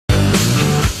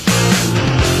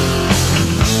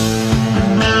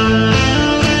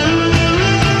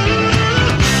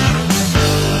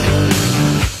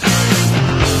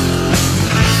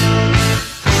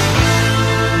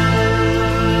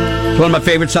One of my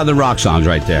favorite Southern rock songs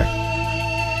right there.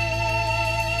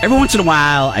 Every once in a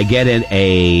while, I get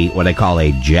in what I call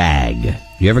a jag.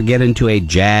 You ever get into a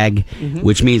jag? Mm-hmm.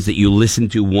 Which means that you listen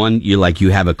to one, you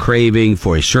have a craving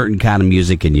for a certain kind of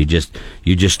music, and you just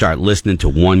start listening to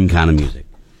one kind of music.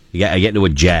 I get into a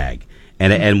jag.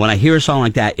 And when I hear a song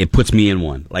like that, it puts me in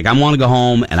one. Like, I want to go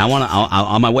home, and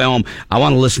on my way home, I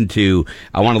want to listen to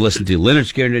Lynyrd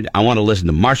Skynyrd. I want to listen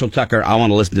to Marshall Tucker. I want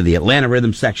to listen to the Atlanta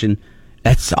Rhythm Section.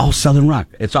 That's all Southern rock.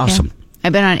 It's awesome. Yeah.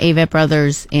 I've been on Avett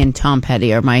Brothers and Tom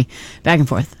Petty, or my back and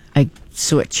forth. I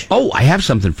switch. Oh, I have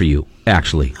something for you,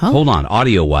 actually. Oh. Hold on.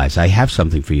 Audio-wise, I have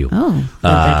something for you. Oh,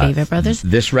 like Avett Brothers?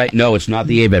 No, it's not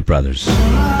the Avett Brothers.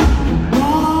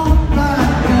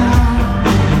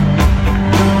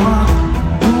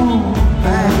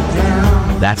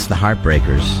 That's the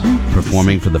Heartbreakers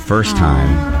performing for the first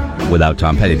time without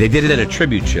Tom Petty. They did it at a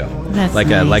tribute show,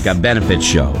 like a benefit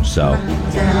show. So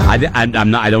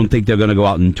I don't think they're going to go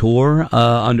out and tour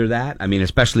under that. I mean,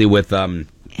 especially with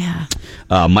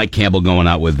Mike Campbell going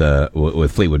out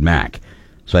with Fleetwood Mac.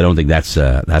 So I don't think that's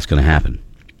going to happen.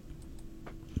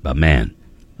 But man,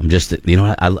 I'm just, you know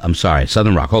what? I'm sorry,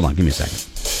 Southern rock. Hold on, give me a second.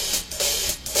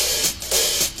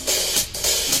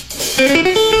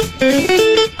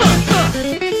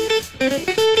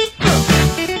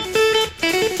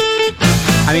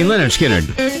 I mean, Lynyrd Skynyrd.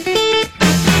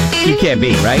 You can't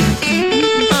beat, right?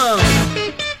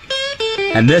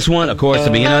 And this one, of course, I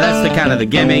mean, that's the kind of the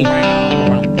gimme.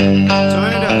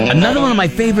 Another one of my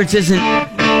favorites isn't... I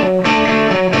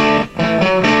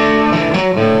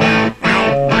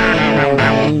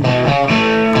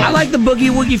like the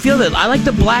Boogie Woogie Feel It. I like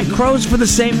the Black Crowes for the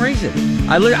same reason.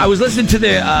 I was listening to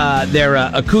their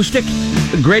acoustic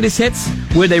greatest hits,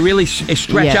 where they really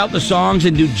stretch out the songs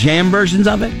and do jam versions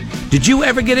of it. Did you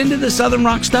ever get into the Southern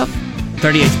rock stuff?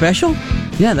 38 Special?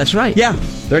 Yeah, that's right. Yeah.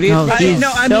 38 Special.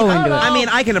 I mean,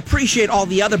 I can appreciate all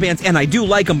the other bands, and I do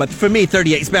like them, but for me,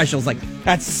 38 Special is like,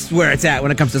 that's where it's at when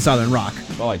it comes to Southern rock.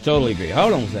 Oh, I totally agree.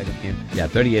 Hold on a second, Ken. Yeah,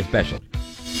 38 Special.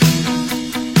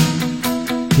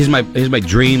 Here's my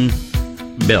dream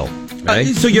bill. Right?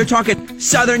 So you're talking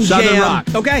Southern jam.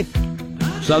 Rock. Okay.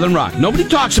 Southern rock. Nobody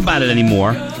talks about it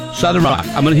anymore. Southern rock.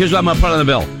 Here's what I'm going to put on the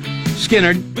bill.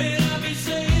 Skynyrd.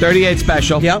 38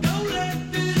 Special. Yep.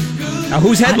 Now,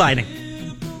 who's headlining?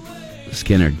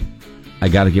 Skynyrd. I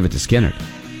got to give it to Skynyrd.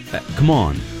 Come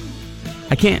on.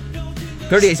 I can't.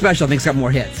 38 Special, I think, has got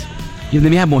more hits. Yeah, they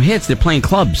may have more hits. They're playing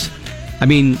clubs. I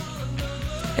mean,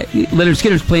 Lynyrd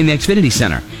Skynyrd's playing the Xfinity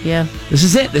Center. Yeah. This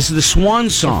is it. This is the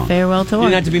Swan song. Farewell tour. You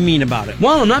don't have to be mean about it.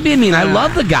 Well, I'm not being mean. I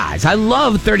love the guys. I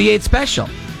love 38 Special.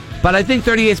 But I think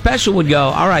 38 Special would go,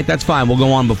 all right, that's fine. We'll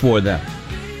go on before them.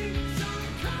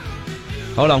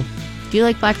 Hold on. Do you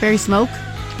like Blackberry Smoke?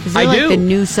 I do. Like the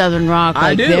new Southern rock.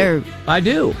 I do. I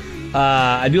do.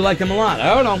 I do like them a lot.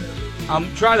 Hold on.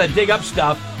 I'm trying to dig up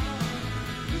stuff.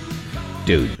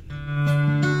 Dude.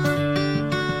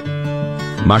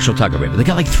 Marshall Tucker. They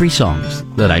got like 3 songs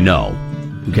that I know.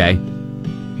 Okay?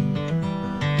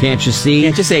 Can't You See?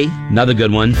 Can't You See? Another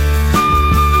good one.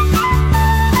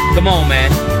 Come on,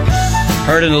 man.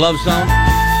 Heard in a Love Song?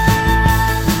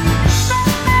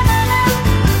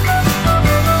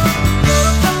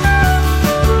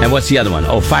 And what's the other one?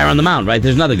 Oh, Fire on the Mountain, right?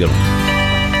 There's another good one.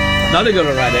 Another good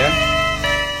one right there.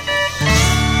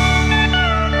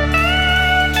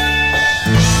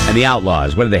 And the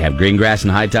Outlaws. What do they have? Green Grass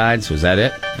and High Tides? Was that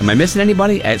it? Am I missing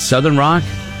anybody at Southern Rock?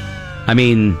 I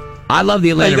mean, I love the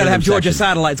Atlanta. You got to have Georgia section.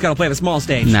 Satellite's got to play the small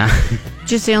stage. Nah.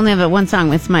 Just they only have that one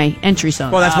song. It's my entry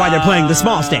song. Well, that's why they're playing the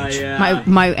small stage. Yeah.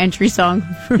 My entry song.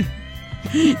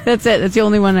 That's it. That's the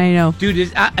only one I know.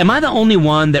 Dude, am I the only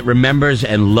one that remembers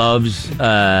and loves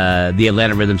the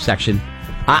Atlanta Rhythm Section?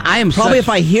 I am probably if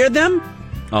I hear them.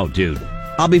 Oh, dude,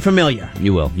 I'll be familiar.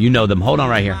 You will. You know them. Hold on,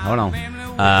 right here. Hold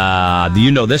on. Do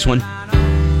you know this one?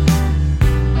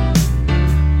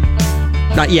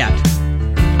 Not yet.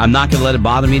 I'm not gonna let it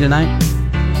bother me tonight.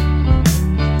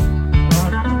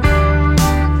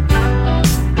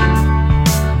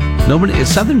 Nobody.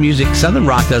 Southern music, Southern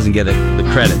rock doesn't get the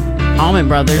credit. Allman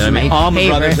Brothers are my favorite. Allman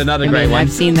Brothers, another great one.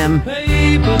 I've seen them.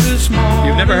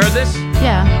 You've never heard this?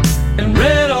 Yeah. I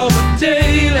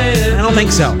don't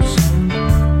think so.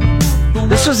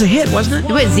 This was a hit, wasn't it?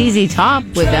 You went ZZ Top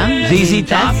with them. ZZ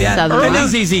Top, yeah. Southern Early rock.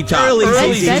 ZZ Top. Early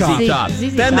ZZ ZZ Top.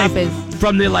 ZZ Then Top they, is...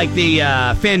 from the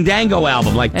Fandango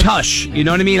album, like Tush. You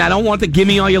know what I mean? I don't want the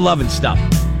Gimme All Your Lovin' stuff.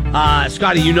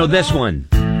 Scotty, you know this one.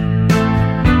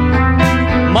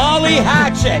 Molly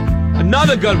Hatchet.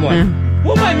 Another good one.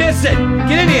 Who am I missing?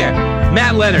 Get in here.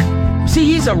 Matt Leonard. See,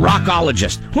 he's a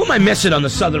rockologist. Who am I missing on the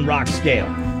Southern rock scale?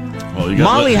 Well, you got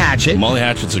Molly Hatchet. Molly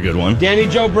Hatchet's a good one. Danny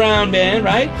Joe Brown Band,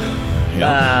 right?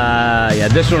 Yeah. Yeah,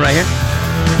 this one right here.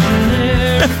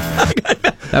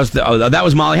 That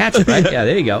was Molly Hatchet, right? Yeah,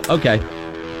 there you go. Okay.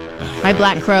 My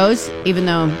Black Crows, even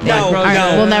though they No,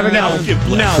 we'll never get them. Give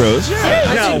Black Crows.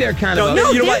 I think they're kind of.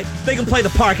 You know what? They can play the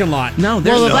parking lot. No,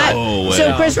 there's Well, the no. Black,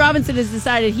 so Chris Robinson has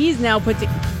decided he's now put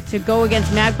to go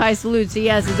against Magpie Salute, so he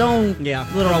has his own little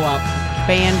throw up.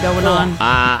 band going on.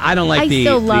 I don't like I the.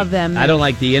 still love them. I don't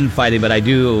like the infighting, but I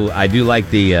do like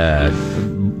the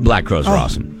Black Crows are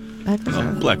awesome.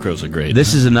 Black Crows are great.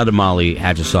 This is another Molly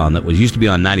Hatchet song that used to be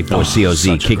on 94 COZ,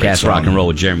 such a Kick great Ass song. Rock and Roll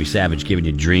with Jeremy Savage, Giving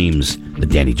You Dreams, the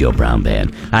Danny Joe Brown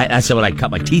Band. That's what I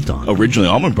cut my teeth on. Originally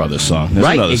Allman Brothers song. There's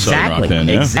Right, another Southern exactly, rock band,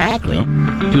 yeah. exactly.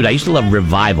 Yeah. Dude, I used to love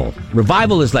Revival.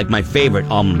 Revival is like my favorite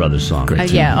Allman Brothers song.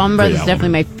 Great. Yeah, Allman Brothers is Great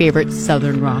definitely my favorite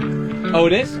Southern rock. Oh,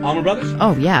 it is? Allman Brothers?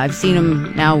 Oh, yeah, I've seen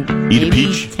them now Eat a maybe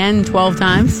Peach. 10, 12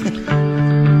 times.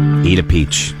 Eat a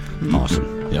Peach.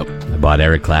 Awesome. Yep. I bought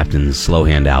Eric Clapton's Slow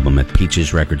Hand album at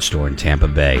Peach's record store in Tampa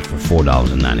Bay for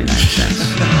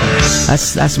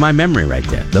 $4.99. That's my memory right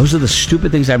there. Those are the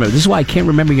stupid things I remember. This is why I can't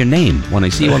remember your name when I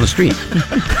see you on the street.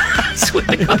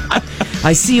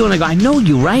 I see you and I go, I know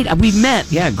you, right? We've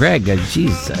met. Yeah, Greg.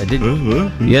 Jeez, I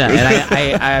didn't. Yeah,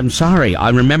 and I'm sorry. I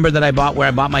remember that I bought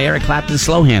my Eric Clapton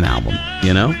Slow Hand album.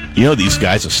 You know? You know, these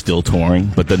guys are still touring,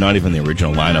 but they're not even the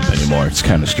original lineup anymore. It's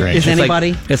kind of strange. Is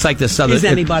anybody? It's like the Southern. Is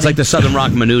anybody? It's like the Southern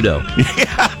Rock Menudo.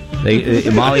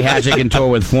 Molly Hatchet can tour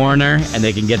with Foreigner, and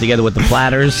they can get together with the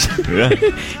Platters,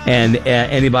 and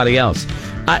anybody else.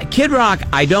 Kid Rock,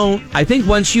 I think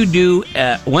once you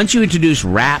introduce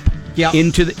rap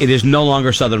into it is no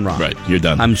longer Southern rock. Right, you're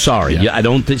done. I'm sorry, Yeah. I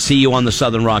don't see you on the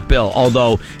Southern rock bill.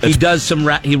 Although he does some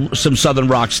Southern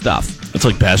rock stuff. It's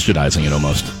like bastardizing it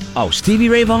almost. Oh, Stevie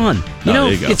Ray Vaughan.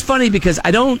 there you go. It's funny because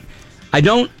I don't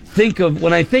think of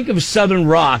when I think of Southern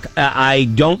rock, I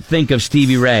don't think of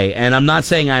Stevie Ray, and I'm not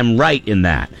saying I'm right in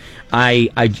that.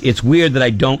 It's weird that I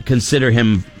don't consider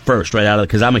him first right out of it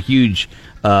because I'm a huge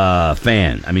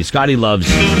fan. I mean, Scotty loves,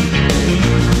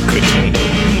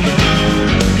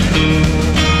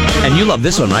 and you love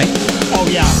this one, right? Oh,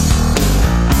 yeah.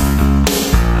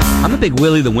 I'm a big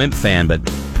Willie the Wimp fan, but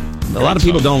a lot of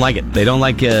people don't like it. They don't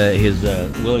like his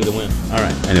Willie the Wimp. All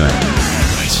right. Anyway,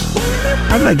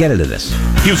 how did I get into this?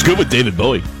 He was good with David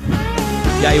Bowie.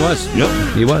 Yeah, he was.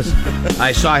 Yep. He was.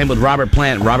 I saw him with Robert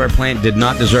Plant. Robert Plant did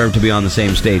not deserve to be on the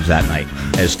same stage that night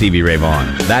as Stevie Ray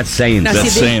Vaughan. That's saying Now, something.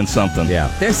 That's saying something.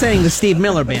 Yeah. They're saying the Steve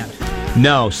Miller Band.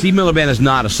 No, Steve Miller Band is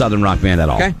not a Southern rock band at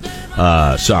all. Okay.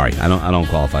 Sorry, I don't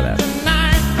qualify that.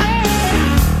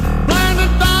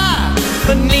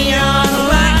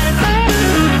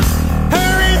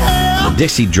 The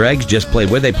Dixie Dregs just played.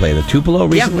 Where'd they play? The Tupelo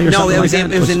recently? Or something it like was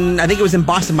that? in. I think it was in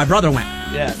Boston. My brother went.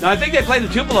 Yeah. No, I think they played the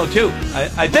Tupelo too.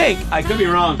 I think. I could be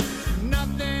wrong.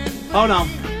 Oh no.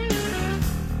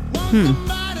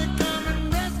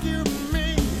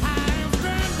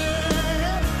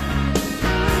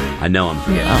 I know I'm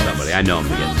forgetting somebody. I know I'm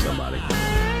forgetting somebody.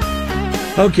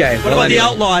 Okay. What about the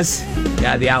Outlaws?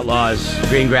 Yeah, the Outlaws,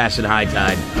 Greengrass and High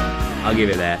Tide. I'll give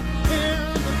you that.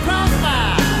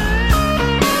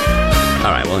 All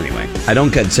right, well, anyway. I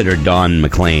don't consider Don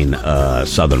McLean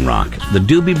Southern rock. The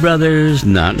Doobie Brothers,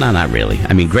 no, not really.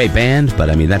 I mean, great band,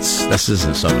 but I mean, this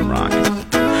isn't Southern rock. The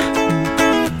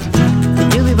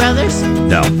Doobie Brothers?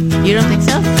 No. You don't think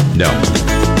so? No.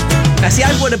 Now, see,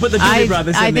 I would have put the Doobie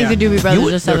Brothers in I think there. the Doobie Brothers are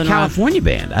They're a Southern rock. California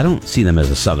band. I don't see them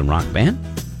as a Southern rock band.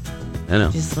 I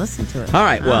know. Just listen to it. All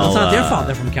right, well. It's not their fault.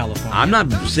 They're from California. I'm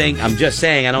just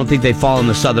saying I don't think they fall in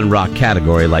the Southern rock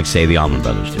category like, say, the Allman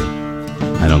Brothers do.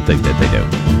 I don't think that they do.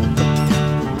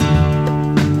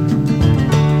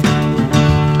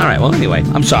 All right, well, anyway,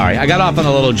 I'm sorry. I got off on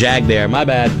a little jag there. My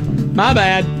bad.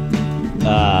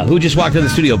 Who just walked in the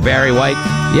studio? Barry White?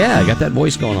 Yeah, I got that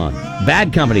voice going on.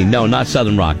 Bad Company? No, not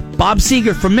Southern rock. Bob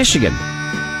Seger from Michigan.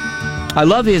 I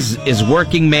love his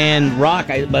working man rock,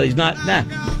 but he's not. Nah.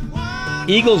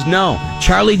 Eagles? No.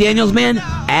 Charlie Daniels, man?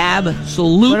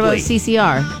 Absolutely. What about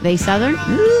CCR? They Southern?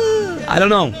 I don't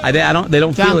know. I don't. They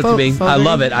don't John feel it to me. I Fogerty?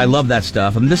 love it. I love that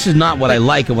stuff. I mean, this is not what I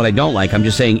like and what I don't like. I'm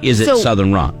just saying, is it So-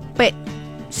 Southern rock? But,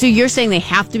 so you're saying they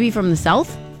have to be from the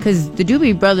South? Because the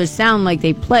Doobie Brothers sound like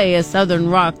they play a Southern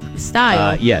rock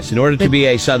style. Yes. In order to be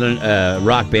a Southern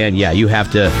rock band, yeah, you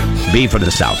have to be from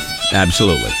the South.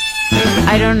 Absolutely.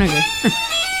 I don't agree.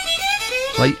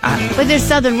 But there's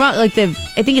Southern rock, I think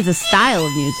it's a style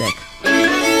of music.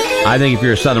 I think if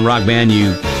you're a Southern rock band,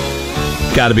 you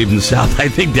got to be from the South. I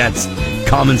think that's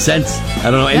common sense.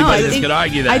 I don't know anybody that's going to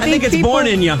argue that. I think it's born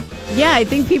in you. Yeah, I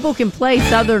think people can play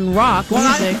Southern rock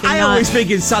Well, music. I always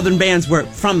figured Southern bands were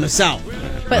from the South.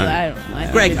 But I don't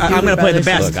know. Greg, I'm going to play the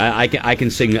best. Look, I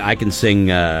can sing. I can sing.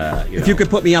 If you could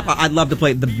put me up, I'd love to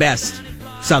play the best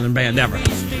Southern band ever.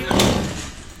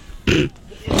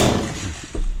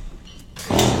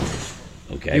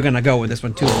 Okay. You're going to go with this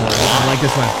one, too. I like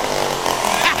this one.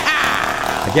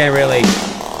 I can't really do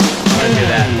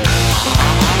that.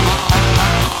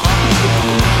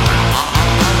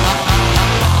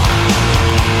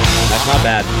 That's not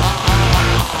bad.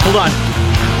 Hold on.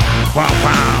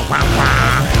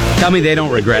 Tell me they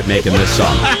don't regret making this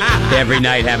song every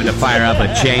night, having to fire up a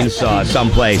chainsaw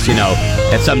someplace, at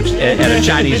a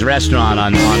Chinese restaurant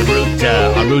on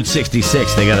Route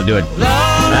 66. They got to do it,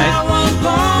 right?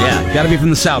 Yeah, got to be from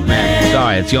the South, man.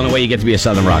 Sorry, it's the only way you get to be a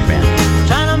Southern rock band.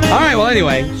 All right, well,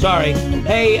 anyway, sorry.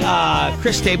 Hey,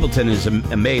 Chris Stapleton is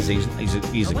amazing.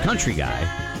 He's a country guy.